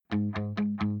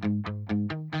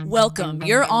Welcome.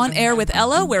 You're on air with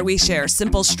Ella, where we share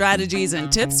simple strategies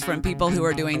and tips from people who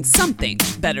are doing something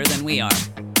better than we are.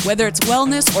 Whether it's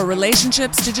wellness or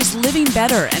relationships, to just living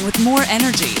better and with more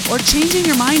energy, or changing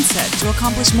your mindset to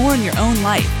accomplish more in your own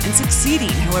life and succeeding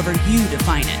however you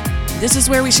define it. This is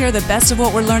where we share the best of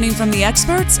what we're learning from the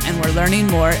experts, and we're learning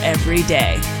more every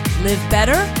day. Live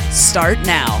better, start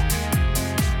now.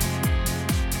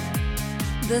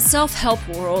 The self-help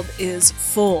world is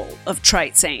full of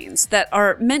trite sayings that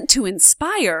are meant to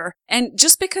inspire, and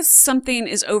just because something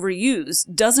is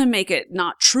overused doesn't make it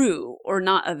not true or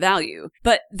not of value.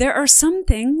 But there are some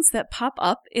things that pop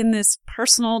up in this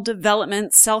personal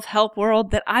development self-help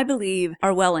world that I believe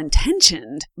are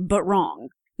well-intentioned, but wrong.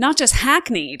 Not just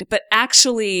hackneyed, but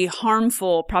actually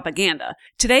harmful propaganda.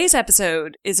 Today's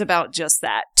episode is about just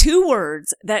that. 2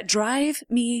 words that drive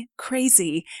me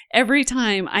crazy every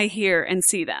time I hear and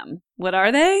see them. What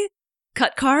are they?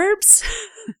 Cut carbs?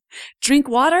 Drink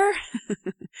water?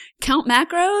 Count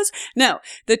macros? No,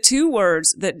 the 2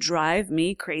 words that drive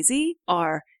me crazy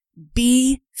are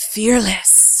be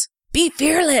fearless. Be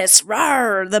fearless!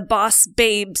 Rawr! The boss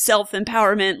babe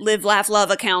self-empowerment live, laugh, love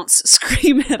accounts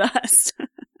scream at us.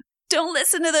 Don't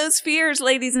listen to those fears,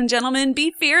 ladies and gentlemen.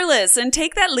 Be fearless and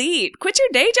take that leap. Quit your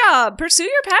day job. Pursue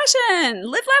your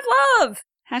passion. Live, laugh, love.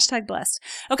 Hashtag blessed.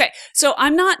 Okay, so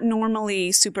I'm not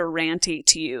normally super ranty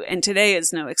to you, and today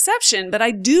is no exception, but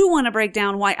I do want to break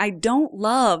down why I don't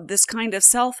love this kind of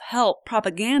self-help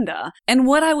propaganda and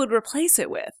what I would replace it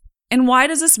with. And why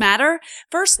does this matter?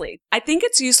 Firstly, I think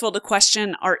it's useful to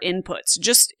question our inputs,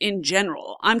 just in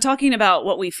general. I'm talking about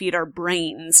what we feed our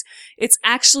brains. It's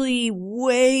actually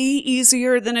way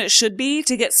easier than it should be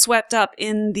to get swept up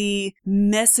in the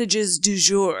messages du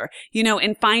jour,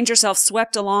 and find yourself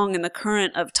swept along in the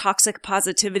current of toxic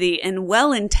positivity and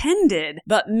well-intended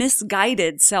but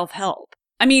misguided self-help.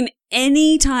 I mean,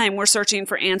 anytime we're searching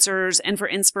for answers and for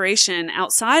inspiration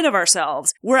outside of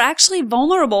ourselves, we're actually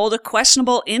vulnerable to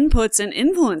questionable inputs and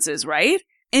influences, right?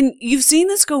 And you've seen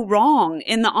this go wrong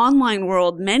in the online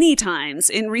world many times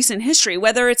in recent history,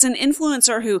 whether it's an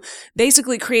influencer who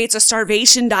basically creates a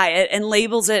starvation diet and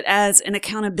labels it as an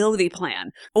accountability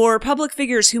plan, or public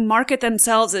figures who market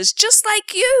themselves as just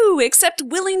like you, except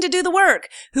willing to do the work,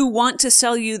 who want to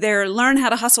sell you their Learn How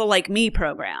to Hustle Like Me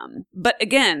program. But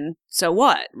again, so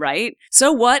what, right?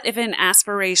 So what if an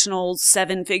aspirational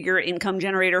 7-figure income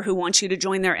generator who wants you to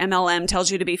join their MLM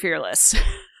tells you to be fearless?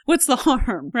 What's the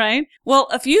harm, right? Well,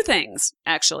 a few things,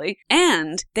 actually.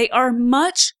 And they are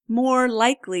much more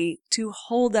likely to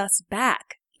hold us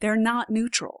back. They're not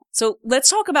neutral. So let's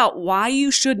talk about why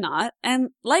you should not, and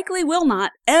likely will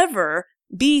not, ever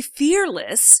be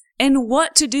fearless, and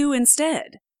what to do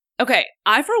instead. Okay,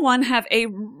 I for one have a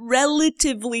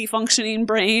relatively functioning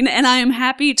brain, and I am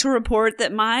happy to report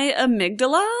that my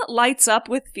amygdala lights up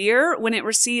with fear when it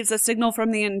receives a signal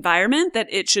from the environment that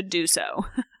it should do so.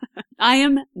 I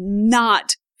am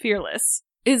not fearless.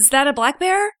 Is that a black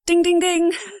bear? Ding, ding,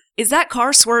 ding. Is that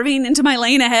car swerving into my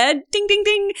lane ahead? Ding, ding,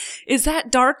 ding. Is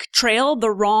that dark trail the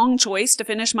wrong choice to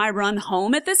finish my run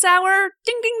home at this hour?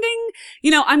 Ding, ding,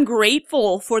 ding. I'm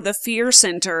grateful for the fear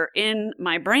center in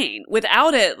my brain.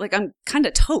 Without it, I'm kind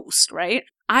of toast, right?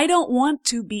 I don't want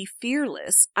to be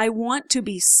fearless. I want to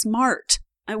be smart.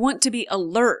 I want to be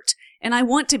alert. And I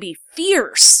want to be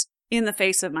fierce in the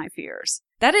face of my fears.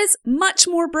 That is much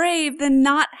more brave than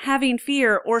not having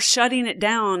fear or shutting it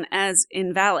down as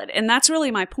invalid. And that's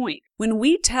really my point. When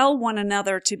we tell one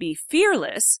another to be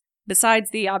fearless,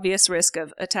 besides the obvious risk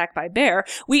of attack by bear,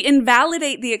 we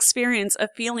invalidate the experience of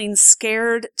feeling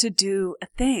scared to do a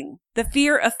thing. The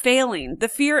fear of failing, the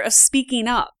fear of speaking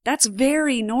up. That's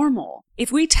very normal.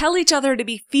 If we tell each other to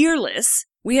be fearless,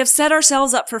 we have set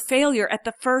ourselves up for failure at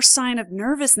the first sign of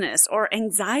nervousness or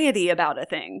anxiety about a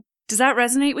thing. Does that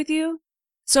resonate with you?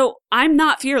 So I'm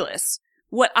not fearless.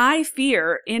 What I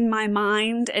fear in my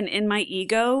mind and in my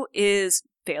ego is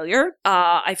failure.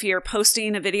 I fear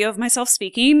posting a video of myself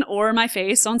speaking or my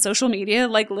face on social media,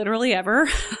 literally ever.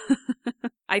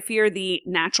 I fear the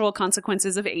natural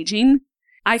consequences of aging.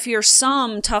 I fear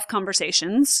some tough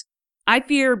conversations. I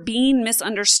fear being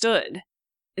misunderstood.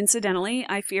 Incidentally,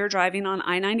 I fear driving on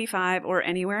I-95 or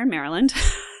anywhere in Maryland.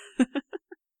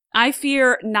 I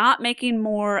fear not making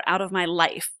more out of my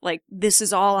life. This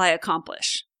is all I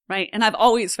accomplish, right? And I've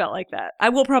always felt like that. I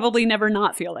will probably never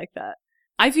not feel like that.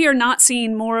 I fear not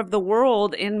seeing more of the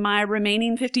world in my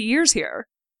remaining 50 years here.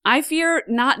 I fear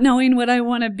not knowing what I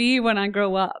want to be when I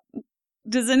grow up.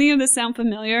 Does any of this sound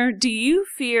familiar? Do you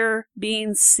fear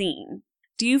being seen?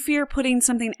 Do you fear putting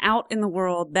something out in the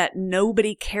world that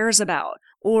nobody cares about?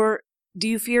 Or do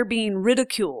you fear being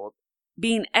ridiculed,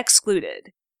 being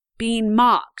excluded, being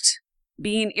mocked,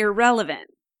 being irrelevant,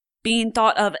 being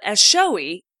thought of as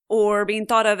showy, or being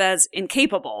thought of as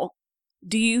incapable?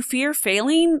 Do you fear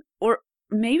failing? Or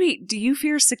maybe do you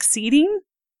fear succeeding?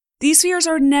 These fears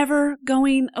are never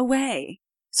going away.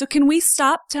 So can we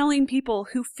stop telling people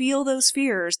who feel those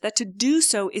fears that to do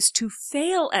so is to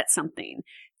fail at something?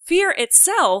 Fear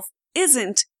itself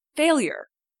isn't failure.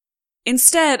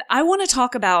 Instead, I want to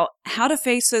talk about how to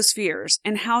face those fears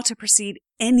and how to proceed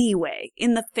anyway,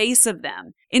 in the face of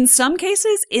them. In some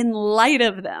cases, in light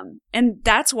of them. And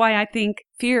that's why I think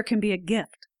fear can be a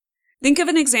gift. Think of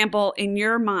an example in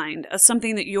your mind of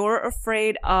something that you're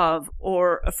afraid of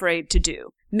or afraid to do.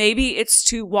 Maybe it's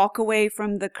to walk away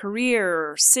from the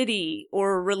career, city,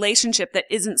 or relationship that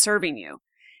isn't serving you.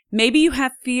 Maybe you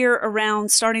have fear around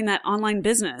starting that online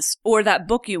business or that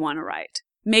book you want to write.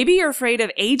 Maybe you're afraid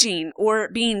of aging or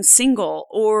being single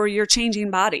or your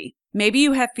changing body. Maybe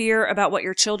you have fear about what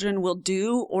your children will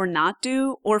do or not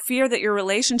do, or fear that your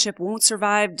relationship won't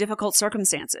survive difficult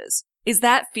circumstances. Is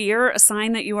that fear a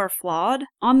sign that you are flawed?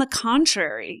 On the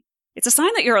contrary, it's a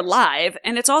sign that you're alive,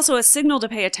 and it's also a signal to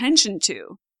pay attention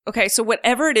to. Okay, so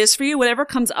whatever it is for you, whatever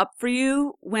comes up for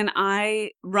you when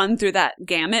I run through that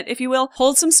gamut, if you will,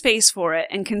 hold some space for it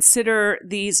and consider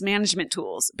these management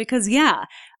tools. Because yeah,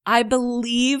 I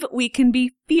believe we can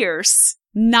be fierce,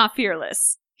 not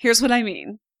fearless. Here's what I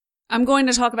mean. I'm going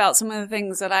to talk about some of the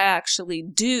things that I actually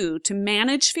do to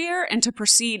manage fear and to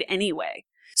proceed anyway.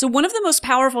 So one of the most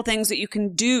powerful things that you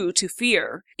can do to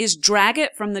fear is drag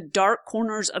it from the dark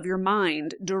corners of your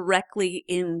mind directly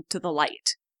into the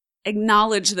light.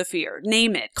 Acknowledge the fear,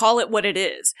 name it, call it what it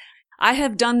is. I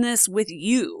have done this with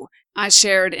you. I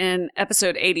shared in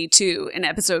episode 82, an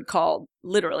episode called,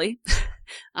 literally,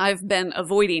 I've been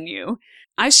avoiding you.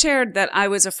 I shared that I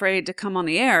was afraid to come on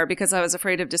the air because I was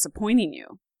afraid of disappointing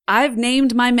you. I've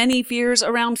named my many fears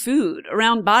around food,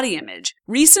 around body image.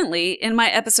 Recently, in my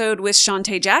episode with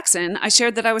Shantae Jackson, I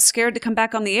shared that I was scared to come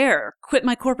back on the air, quit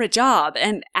my corporate job,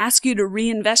 and ask you to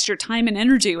reinvest your time and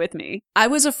energy with me. I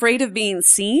was afraid of being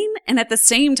seen, and at the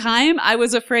same time, I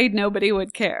was afraid nobody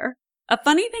would care. A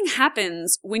funny thing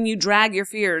happens when you drag your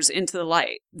fears into the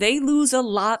light. They lose a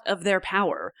lot of their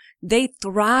power. They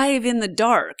thrive in the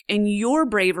dark, and your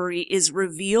bravery is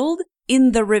revealed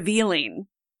in the revealing.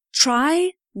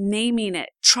 Try naming it.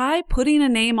 Try putting a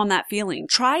name on that feeling.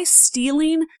 Try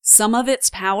stealing some of its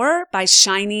power by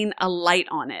shining a light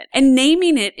on it. And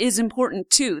naming it is important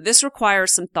too. This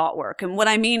requires some thought work. And what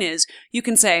I mean is, you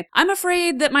can say, I'm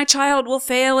afraid that my child will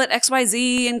fail at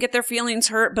XYZ and get their feelings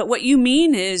hurt. But what you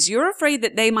mean is, you're afraid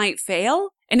that they might fail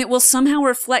and it will somehow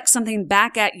reflect something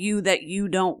back at you that you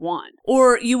don't want.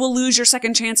 Or you will lose your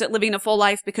second chance at living a full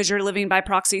life because you're living by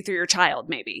proxy through your child,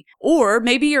 maybe. Or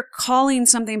maybe you're calling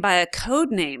something by a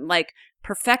code name like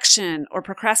perfection or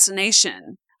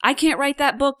procrastination. I can't write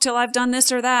that book till I've done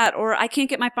this or that, or I can't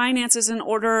get my finances in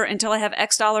order until I have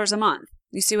X dollars a month.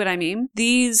 You see what I mean?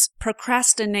 These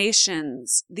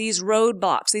procrastinations, these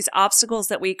roadblocks, these obstacles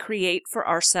that we create for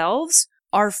ourselves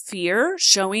are fear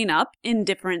showing up in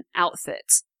different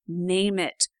outfits. Name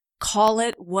it. Call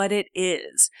it what it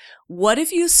is. What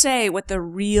if you say what the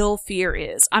real fear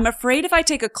is? I'm afraid if I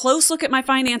take a close look at my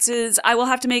finances, I will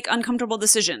have to make uncomfortable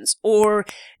decisions or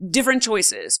different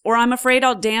choices. Or I'm afraid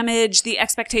I'll damage the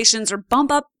expectations or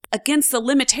bump up against the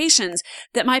limitations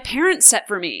that my parents set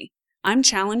for me. I'm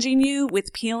challenging you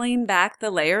with peeling back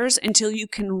the layers until you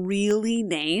can really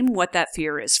name what that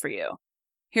fear is for you.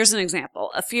 Here's an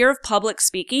example. A fear of public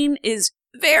speaking is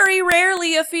very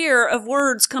rarely a fear of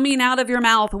words coming out of your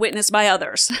mouth witnessed by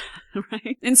others,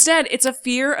 right? Instead, it's a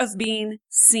fear of being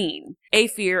seen, a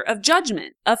fear of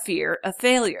judgment, a fear of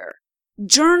failure.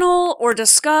 Journal or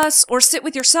discuss or sit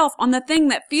with yourself on the thing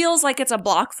that feels like it's a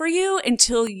block for you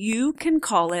until you can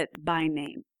call it by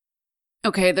name.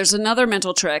 Okay, there's another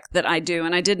mental trick that I do,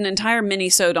 and I did an entire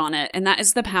mini-sode on it, and that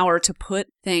is the power to put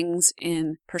things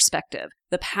in perspective.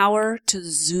 The power to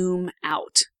zoom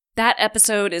out. That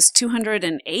episode is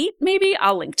 208, maybe?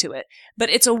 I'll link to it. But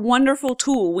it's a wonderful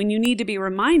tool when you need to be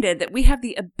reminded that we have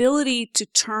the ability to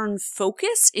turn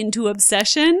focus into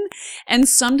obsession. And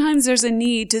sometimes there's a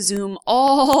need to zoom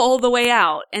all the way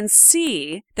out and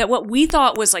see that what we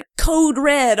thought was like code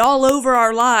red all over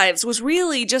our lives was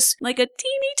really just like a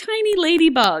teeny tiny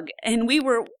ladybug. And we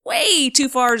were way too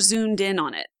far zoomed in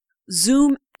on it.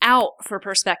 Zoom out for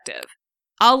perspective.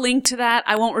 I'll link to that.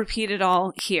 I won't repeat it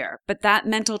all here, but that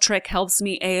mental trick helps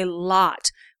me a lot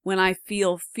when I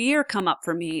feel fear come up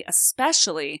for me,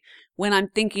 especially when I'm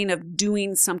thinking of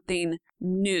doing something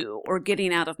new or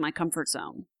getting out of my comfort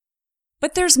zone.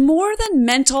 But there's more than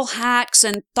mental hacks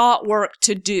and thought work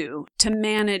to do to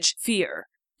manage fear.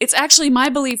 It's actually my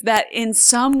belief that in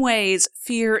some ways,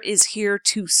 fear is here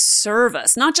to serve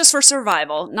us, not just for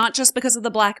survival, not just because of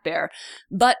the black bear,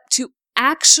 but to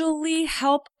actually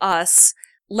help us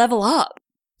level up.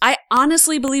 I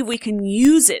honestly believe we can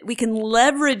use it, we can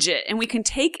leverage it, and we can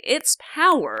take its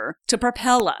power to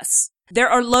propel us. There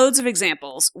are loads of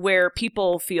examples where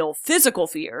people feel physical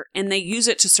fear and they use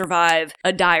it to survive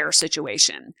a dire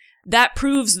situation. That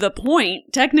proves the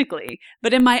point, technically.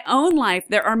 But in my own life,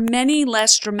 there are many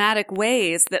less dramatic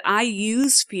ways that I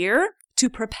use fear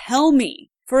to propel me.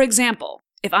 For example,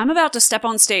 if I'm about to step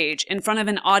on stage in front of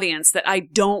an audience that I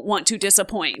don't want to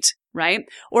disappoint, right?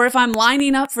 Or if I'm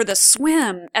lining up for the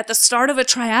swim at the start of a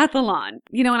triathlon,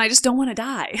 and I just don't want to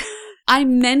die. I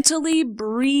mentally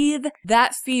breathe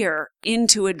that fear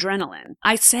into adrenaline.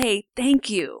 I say, thank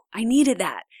you. I needed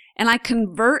that. And I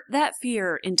convert that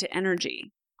fear into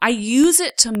energy. I use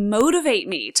it to motivate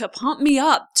me, to pump me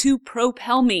up, to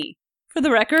propel me. For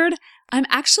the record, I'm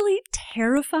actually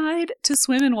terrified to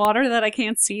swim in water that I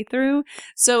can't see through.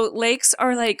 So lakes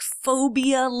are like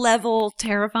phobia level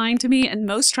terrifying to me, and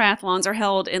most triathlons are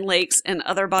held in lakes and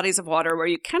other bodies of water where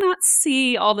you cannot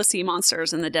see all the sea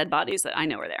monsters and the dead bodies that I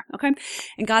know are there, okay?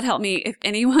 And God help me, if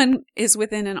anyone is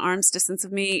within an arm's distance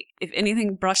of me, if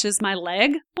anything brushes my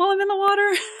leg while I'm in the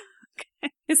water,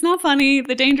 it's not funny,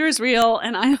 the danger is real,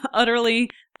 and I'm utterly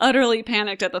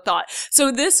panicked at the thought.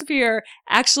 So this fear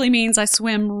actually means I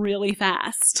swim really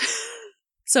fast.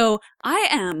 So I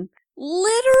am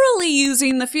literally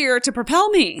using the fear to propel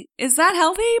me. Is that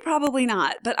healthy? Probably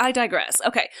not, but I digress.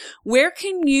 Okay, where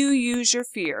can you use your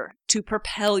fear to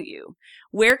propel you?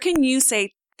 Where can you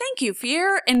say, thank you,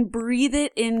 fear, and breathe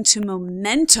it into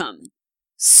momentum?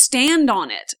 Stand on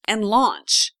it and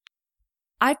launch.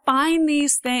 I find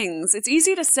these things, it's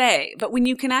easy to say, but when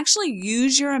you can actually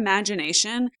use your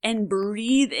imagination and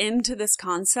breathe into this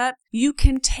concept, you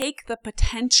can take the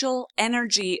potential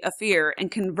energy of fear and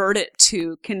convert it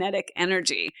to kinetic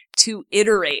energy, to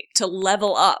iterate, to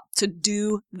level up, to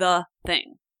do the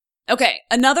thing. Okay,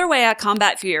 another way I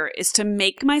combat fear is to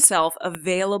make myself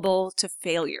available to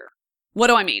failure. What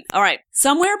do I mean? All right.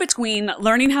 Somewhere between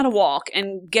learning how to walk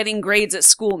and getting grades at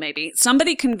school, maybe,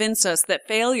 somebody convinced us that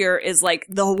failure is like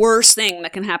the worst thing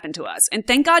that can happen to us. And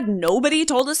thank God nobody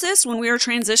told us this when we were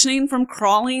transitioning from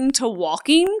crawling to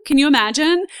walking. Can you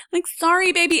imagine? Like,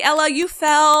 sorry, baby Ella, you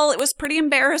fell. It was pretty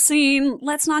embarrassing.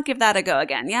 Let's not give that a go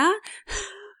again, yeah?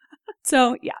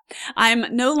 So yeah,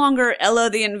 I'm no longer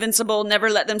Ella the Invincible, never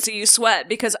let them see you sweat,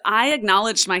 because I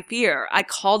acknowledged my fear. I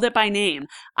called it by name.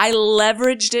 I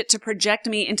leveraged it to project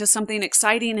me into something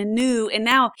exciting and new. And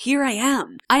now here I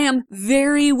am. I am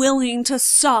very willing to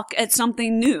suck at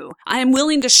something new. I am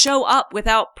willing to show up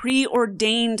without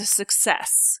preordained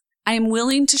success. I am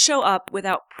willing to show up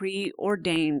without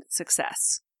preordained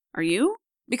success. Are you?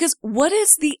 Because what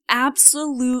is the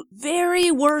absolute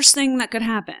very worst thing that could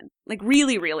happen? Like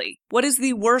really, really, what is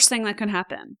the worst thing that could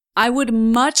happen? I would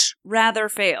much rather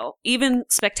fail, even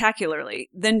spectacularly,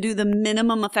 than do the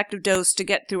minimum effective dose to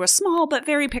get through a small but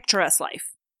very picturesque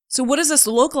life. So what does this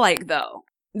look like, though?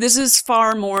 This is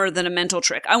far more than a mental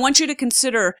trick. I want you to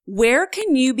consider, where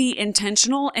can you be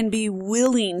intentional and be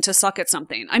willing to suck at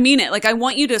something? I mean it. Like, I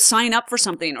want you to sign up for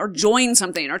something or join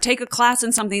something or take a class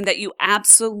in something that you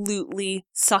absolutely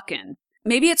suck in.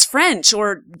 Maybe it's French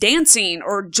or dancing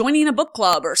or joining a book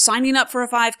club or signing up for a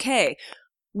 5K.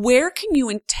 Where can you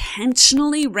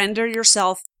intentionally render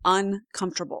yourself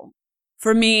uncomfortable?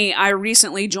 For me, I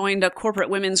recently joined a corporate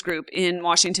women's group in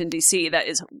Washington, D.C. that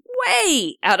is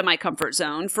way out of my comfort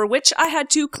zone, for which I had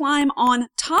to climb on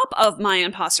top of my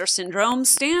imposter syndrome,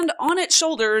 stand on its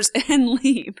shoulders, and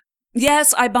leave.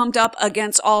 Yes, I bumped up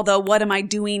against all the what am I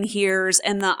doing here's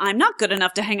and the I'm not good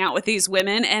enough to hang out with these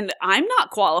women and I'm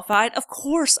not qualified. Of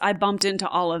course, I bumped into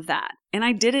all of that, and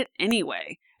I did it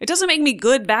anyway. It doesn't make me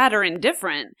good, bad, or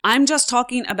indifferent. I'm just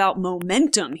talking about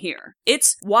momentum here.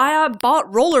 It's why I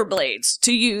bought rollerblades,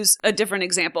 to use a different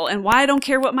example, and why I don't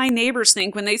care what my neighbors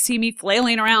think when they see me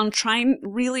flailing around trying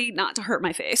really not to hurt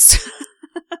my face.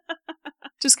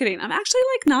 Just kidding. I'm actually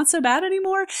not so bad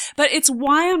anymore, but it's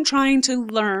why I'm trying to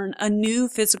learn a new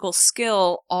physical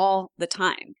skill all the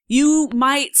time. You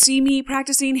might see me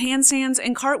practicing handstands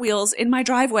and cartwheels in my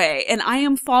driveway, and I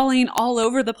am falling all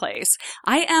over the place.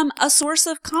 I am a source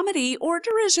of comedy or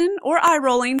derision or eye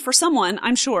rolling for someone,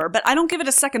 I'm sure, but I don't give it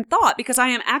a second thought because I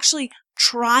am actually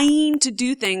trying to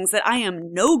do things that I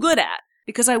am no good at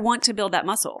because I want to build that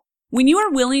muscle. When you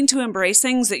are willing to embrace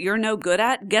things that you're no good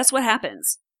at, guess what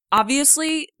happens?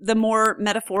 Obviously, the more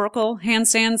metaphorical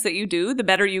handstands that you do, the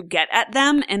better you get at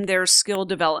them, and there's skill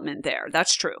development there.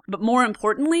 That's true. But more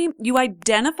importantly, you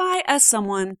identify as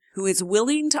someone who is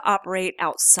willing to operate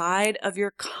outside of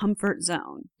your comfort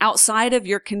zone, outside of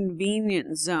your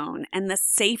convenience zone, and the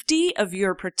safety of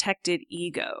your protected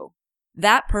ego.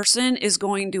 That person is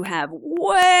going to have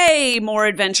way more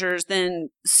adventures than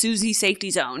Susie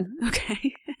Safety Zone,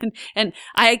 okay? And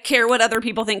I care what other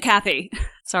people think, Kathy.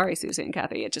 Sorry, Susie and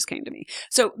Kathy, it just came to me.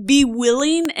 So be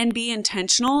willing and be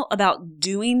intentional about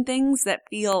doing things that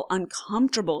feel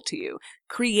uncomfortable to you.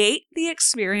 Create the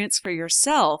experience for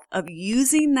yourself of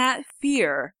using that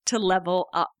fear to level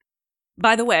up.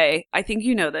 By the way, I think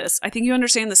you know this. I think you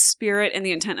understand the spirit and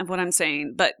the intent of what I'm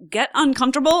saying, but get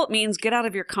uncomfortable means get out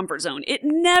of your comfort zone. It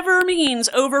never means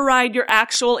override your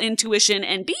actual intuition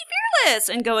and be fearless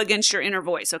and go against your inner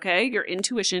voice, okay? Your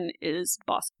intuition is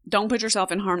boss. Don't put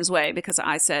yourself in harm's way because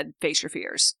I said face your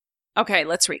fears. Okay,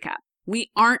 let's recap.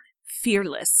 We aren't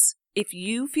fearless. If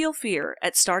you feel fear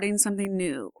at starting something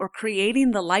new or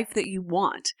creating the life that you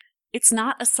want, it's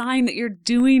not a sign that you're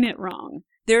doing it wrong.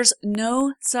 There's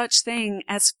no such thing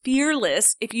as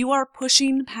fearless if you are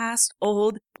pushing past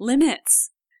old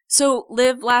limits. So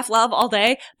live, laugh, love all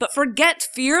day, but forget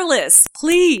fearless,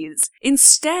 please.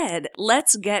 Instead,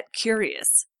 let's get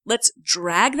curious. Let's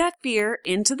drag that fear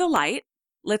into the light.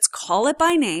 Let's call it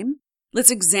by name.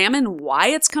 Let's examine why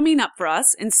it's coming up for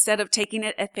us instead of taking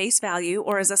it at face value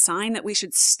or as a sign that we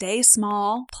should stay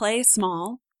small, play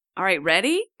small. All right,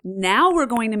 ready? Now we're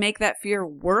going to make that fear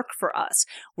work for us.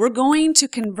 We're going to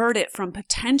convert it from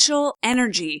potential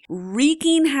energy,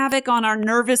 wreaking havoc on our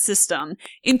nervous system,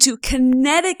 into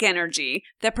kinetic energy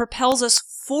that propels us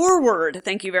forward.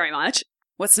 Thank you very much.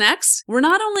 What's next? We're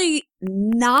not only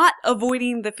not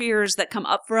avoiding the fears that come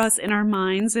up for us in our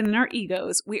minds and in our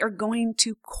egos, we are going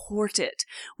to court it.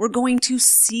 We're going to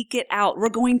seek it out. We're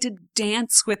going to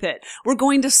dance with it. We're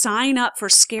going to sign up for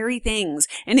scary things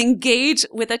and engage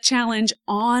with a challenge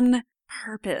on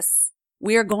purpose.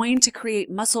 We are going to create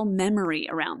muscle memory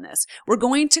around this. We're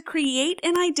going to create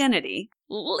an identity,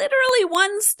 literally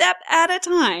one step at a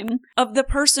time, of the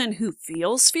person who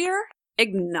feels fear,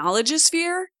 acknowledges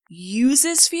fear,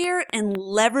 uses fear, and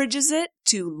leverages it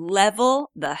to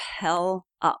level the hell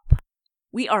up.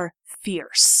 We are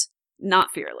fierce,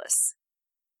 not fearless.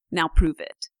 Now prove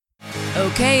it.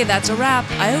 Okay, that's a wrap.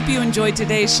 I hope you enjoyed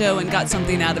today's show and got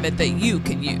something out of it that you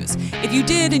can use. If you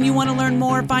did and you want to learn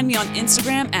more, find me on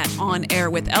Instagram at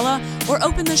OnAirWithElla or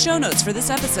open the show notes for this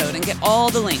episode and get all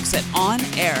the links at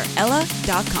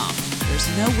OnAirElla.com.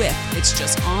 There's no with, it's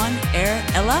just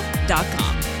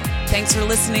OnAirElla.com. Thanks for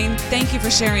listening, thank you for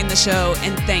sharing the show,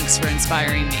 and thanks for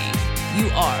inspiring me. You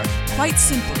are, quite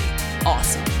simply,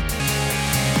 awesome.